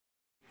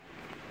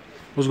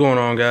What's going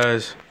on,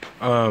 guys?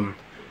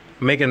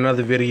 Making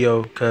another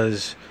video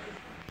because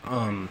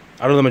I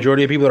know the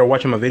majority of people that are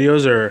watching my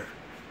videos are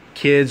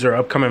kids or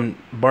upcoming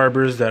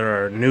barbers that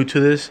are new to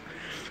this.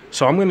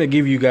 So I'm gonna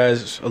give you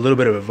guys a little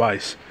bit of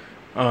advice.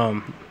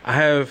 I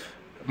have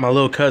my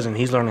little cousin.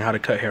 He's learning how to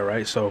cut hair,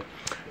 right? So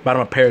bought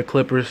him a pair of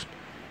clippers,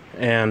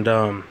 and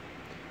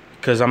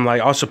because I'm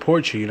like, I'll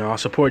support you, I'll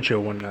support you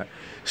and whatnot.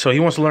 So he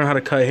wants to learn how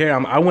to cut hair.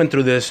 I went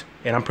through this,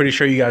 and I'm pretty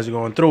sure you guys are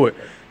going through it.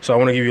 So I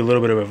want to give you a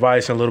little bit of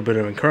advice and a little bit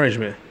of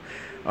encouragement.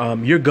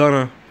 You're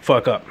gonna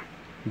fuck up.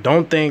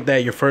 Don't think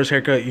that your first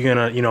haircut, you're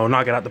gonna,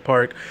 knock it out the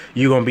park.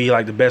 You're gonna be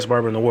like the best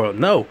barber in the world.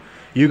 No,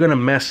 you're gonna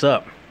mess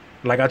up.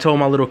 Like I told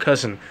my little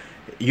cousin,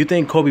 you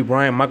think Kobe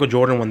Bryant, Michael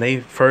Jordan, when they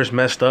first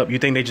messed up, you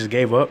think they just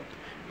gave up?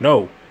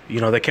 No,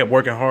 they kept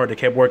working hard. They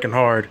kept working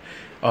hard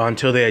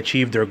until they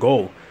achieved their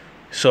goal.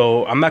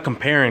 So I'm not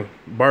comparing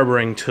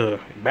barbering to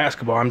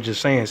basketball. I'm just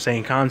saying,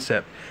 same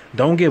concept.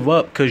 Don't give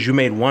up because you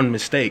made one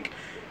mistake.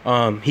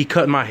 He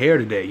cut my hair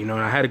today, and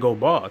I had to go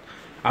bald.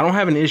 I don't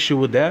have an issue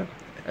with that.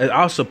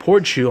 I'll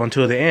support you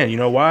until the end. You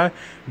know why?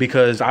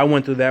 Because I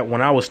went through that when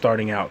I was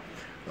starting out.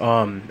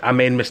 I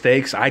made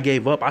mistakes. I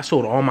gave up. I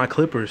sold all my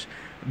clippers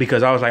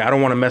because I was like, I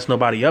don't want to mess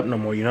nobody up no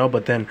more,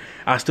 But then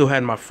I still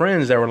had my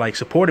friends that were like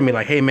supporting me,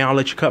 like, hey, man, I'll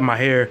let you cut my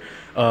hair.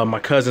 My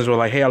cousins were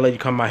like, hey, I'll let you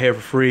cut my hair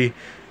for free.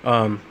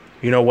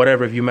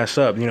 Whatever, if you mess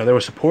up, they were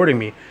supporting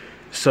me.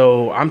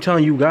 So I'm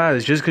telling you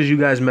guys, just because you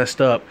guys messed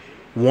up,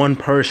 one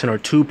person or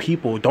two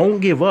people,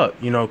 don't give up.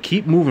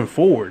 Keep moving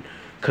forward,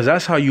 because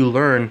that's how you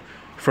learn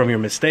from your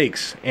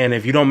mistakes. And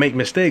if you don't make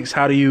mistakes,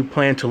 how do you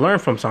plan to learn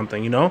from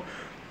something?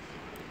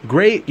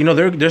 Great.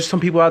 There's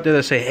some people out there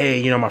that say,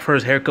 hey, my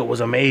first haircut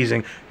was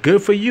amazing.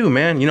 Good for you,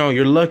 man.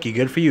 You're lucky.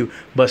 Good for you.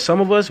 But some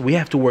of us, we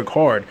have to work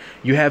hard.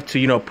 You have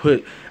to,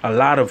 put a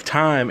lot of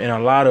time and a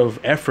lot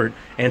of effort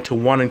into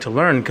wanting to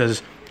learn,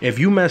 because if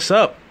you mess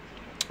up,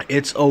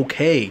 it's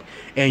okay.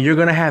 And you're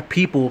going to have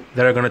people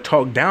that are going to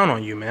talk down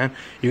on you, man.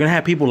 You're going to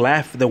have people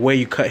laugh the way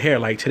you cut hair.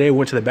 Like today, we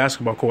went to the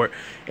basketball court,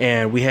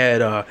 and we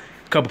had a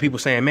couple people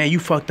saying, man, you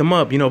fucked them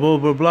up, blah,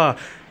 blah, blah.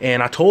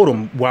 And I told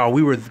them while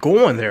we were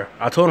going there,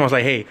 I was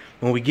like, hey,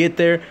 when we get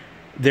there,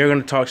 they're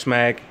going to talk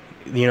smack,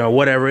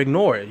 whatever,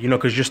 ignore it,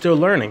 because you're still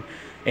learning.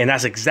 And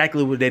that's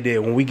exactly what they did.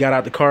 When we got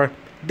out the car,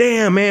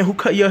 damn, man, who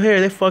cut your hair?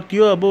 They fucked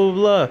you up, blah,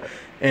 blah, blah.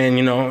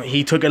 And,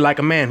 he took it like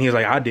a man. He was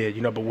like, I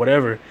did, but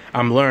whatever.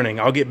 I'm learning.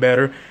 I'll get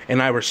better.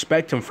 And I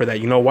respect him for that.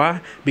 You know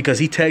why? Because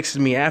he texted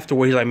me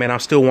afterward. He's like, man,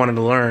 I'm still wanting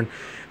to learn.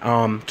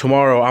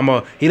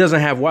 Tomorrow, he doesn't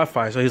have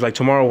Wi-Fi. So he's like,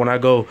 tomorrow when I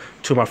go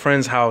to my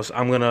friend's house,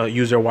 I'm going to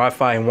use their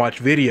Wi-Fi and watch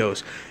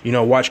videos.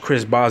 Watch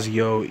Chris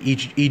Bazio,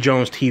 E.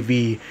 Jones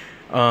TV,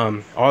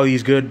 all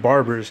these good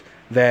barbers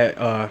that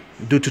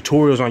do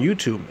tutorials on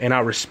YouTube. And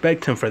I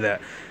respect him for that.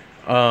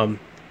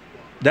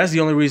 That's the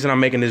only reason I'm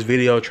making this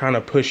video, trying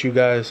to push you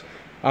guys.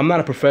 I'm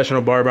not a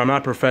professional barber. I'm not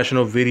a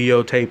professional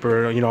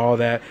videotaper, all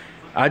that.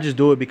 I just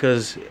do it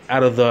because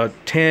out of the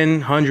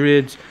 10,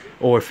 hundreds,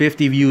 or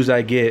 50 views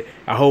I get,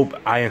 I hope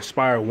I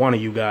inspire one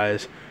of you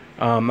guys.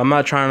 I'm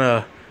not trying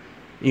to,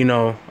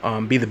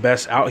 be the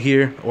best out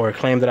here or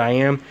claim that I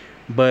am,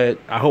 but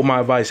I hope my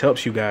advice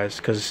helps you guys,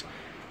 because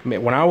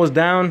when I was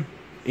down,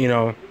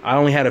 I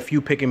only had a few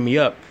picking me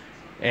up,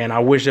 and I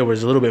wish there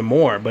was a little bit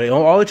more, but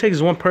all it takes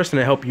is one person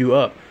to help you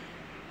up.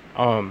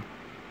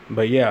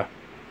 But yeah,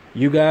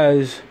 you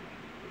guys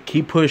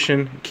keep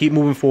pushing, keep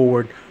moving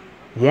forward,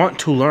 want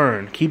to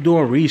learn, keep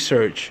doing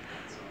research,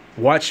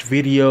 watch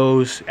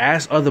videos,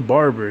 ask other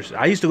barbers.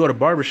 I used to go to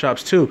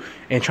barbershops too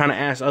and trying to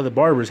ask other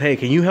barbers, hey,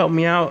 can you help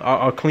me out?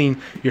 I'll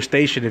clean your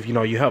station if,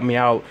 you help me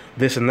out,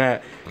 this and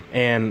that.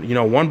 And,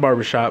 one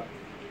barbershop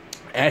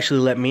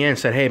actually let me in and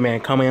said, hey, man,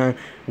 come in.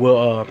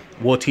 We'll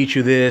teach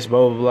you this,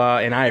 blah, blah, blah.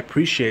 And I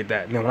appreciate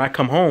that. And then when I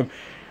come home,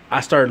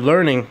 I started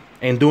learning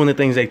and doing the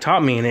things they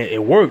taught me, and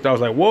it worked. I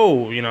was like,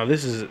 whoa,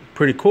 this is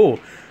pretty cool.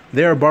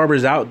 There are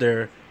barbers out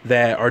there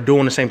that are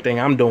doing the same thing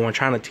I'm doing,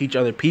 trying to teach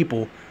other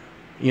people,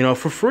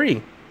 for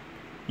free.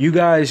 You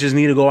guys just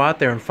need to go out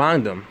there and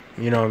find them.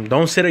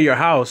 Don't sit at your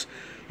house,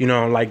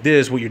 like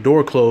this with your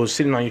door closed,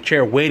 sitting on your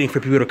chair waiting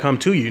for people to come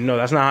to you. No,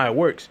 that's not how it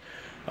works.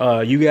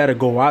 You got to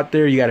go out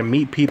there. You got to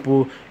meet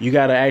people. You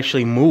got to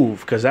actually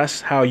move, because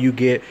that's how you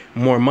get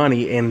more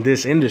money in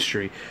this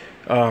industry.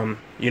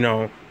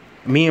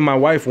 Me and my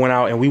wife went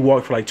out and we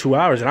walked for like 2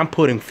 hours, and I'm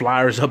putting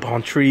flyers up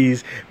on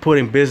trees,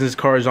 putting business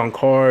cards on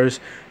cars,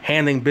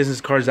 handing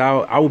business cards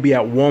out. I will be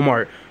at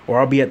Walmart or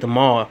I'll be at the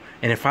mall,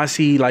 and if I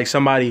see like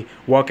somebody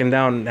walking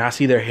down and I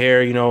see their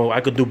hair,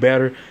 I could do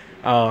better,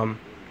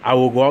 I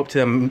will go up to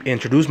them,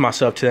 introduce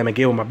myself to them, and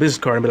give them my business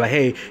card and be like,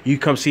 hey, you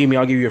come see me,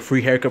 I'll give you a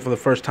free haircut for the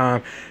first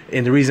time.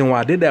 And the reason why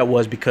I did that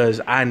was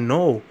because I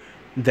know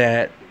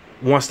that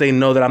once they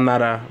know that I'm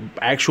not a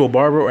actual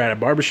barber or at a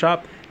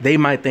barbershop, they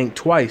might think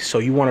twice. So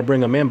you want to bring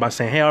them in by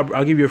saying, hey,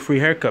 I'll give you a free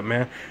haircut,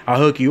 man. I'll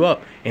hook you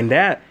up. And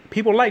that,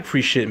 people like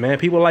free shit, man.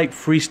 People like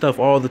free stuff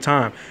all the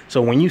time.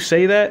 So when you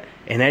say that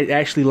and they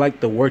actually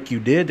like the work you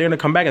did, they're going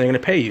to come back and they're going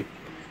to pay you.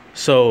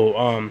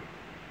 So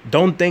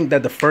don't think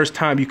that the first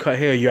time you cut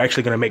hair, you're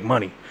actually going to make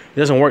money. It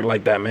doesn't work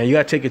like that, man. You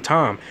got to take your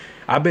time.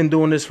 I've been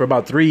doing this for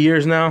about 3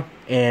 years now,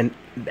 and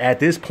at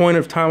this point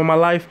of time in my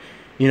life,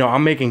 you know,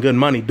 I'm making good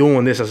money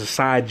doing this as a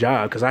side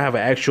job because I have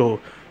an actual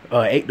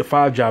 8 to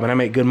 5 job, and I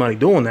make good money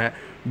doing that.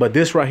 But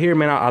this right here,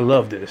 man, I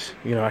love this.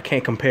 You know, I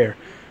can't compare.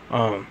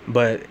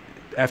 But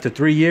after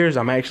 3 years,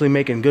 I'm actually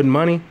making good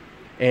money,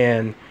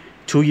 and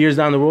 2 years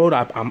down the road,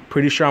 I'm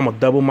pretty sure I'm gonna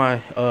double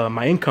my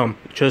my income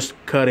just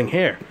cutting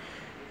hair.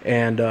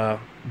 And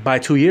by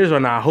 2 years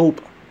on now, I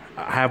hope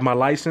I have my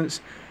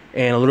license,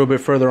 and a little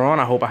bit further on,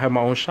 I hope I have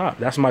my own shop.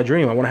 That's my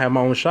dream. I want to have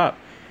my own shop.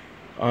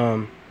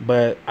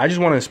 But I just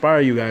want to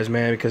inspire you guys,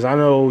 man, because I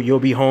know you'll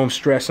be home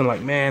stressing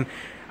like, man,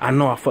 I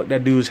know I fucked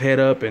that dude's head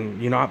up,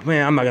 and you know,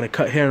 man, I'm not gonna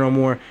cut hair no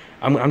more.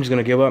 I'm just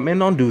gonna give up. Man,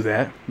 don't do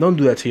that. Don't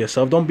do that to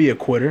yourself. Don't be a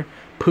quitter.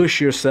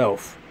 Push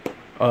yourself.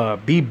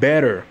 Be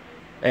better.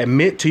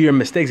 Admit to your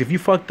mistakes. If you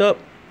fucked up,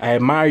 I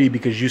admire you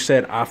because you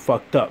said I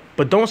fucked up.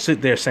 But don't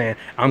sit there saying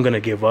I'm gonna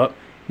give up.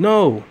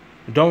 No,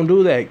 don't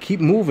do that.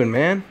 Keep moving,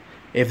 man.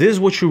 If this is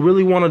what you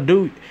really want to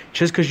do,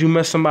 just because you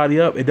messed somebody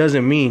up, it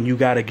doesn't mean you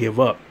gotta give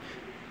up.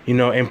 You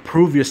know,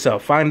 improve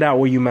yourself. Find out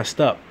where you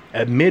messed up.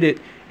 Admit it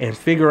and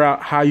figure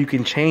out how you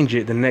can change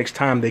it the next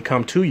time they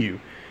come to you.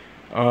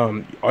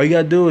 All you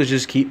gotta do is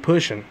just keep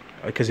pushing.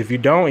 Because if you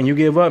don't and you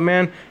give up,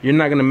 man, you're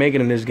not gonna make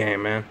it in this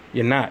game, man.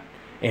 You're not.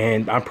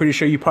 And I'm pretty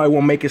sure you probably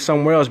won't make it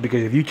somewhere else,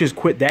 because if you just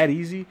quit that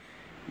easy,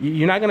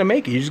 you're not gonna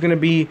make it. You're just gonna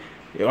be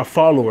a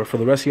follower for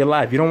the rest of your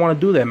life. You don't want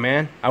to do that,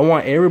 man. I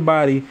want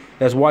everybody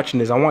that's watching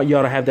this, I want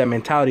y'all to have that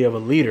mentality of a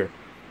leader.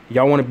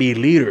 Y'all want to be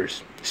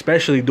leaders,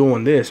 especially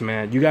doing this,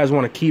 man. You guys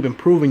want to keep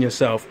improving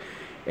yourself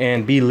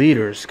and be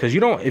leaders, because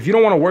if you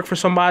don't want to work for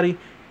somebody,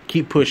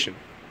 keep pushing.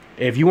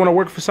 If you want to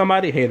work for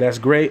somebody, hey, that's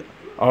great.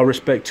 All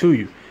respect to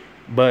you.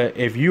 But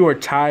if you are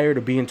tired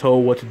of being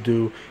told what to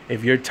do,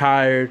 if you're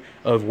tired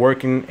of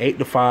working 8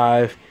 to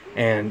 5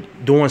 and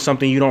doing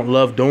something you don't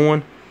love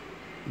doing,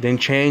 then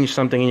change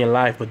something in your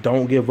life. But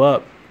don't give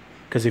up,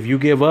 because if you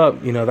give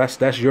up, you know,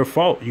 that's your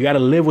fault. You got to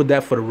live with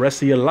that for the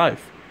rest of your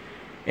life.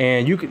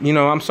 And you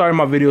know, I'm sorry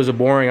my videos are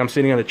boring. I'm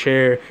sitting on a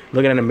chair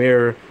looking in the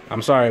mirror.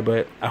 I'm sorry,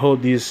 but I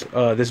hope this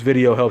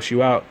video helps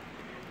you out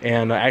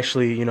and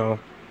actually, you know,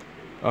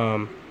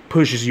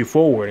 pushes you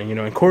forward and, you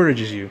know,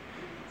 encourages you,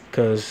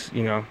 because,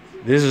 you know,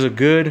 this is a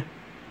good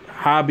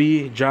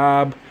hobby,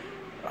 job,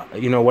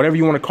 you know, whatever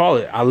you want to call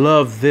it. I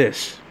love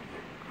this.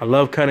 I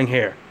love cutting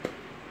hair.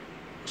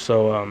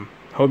 So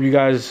hope you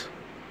guys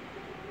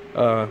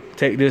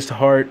take this to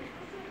heart.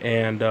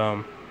 And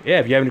yeah,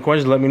 if you have any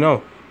questions, let me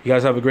know. You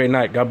guys have a great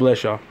night. God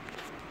bless y'all.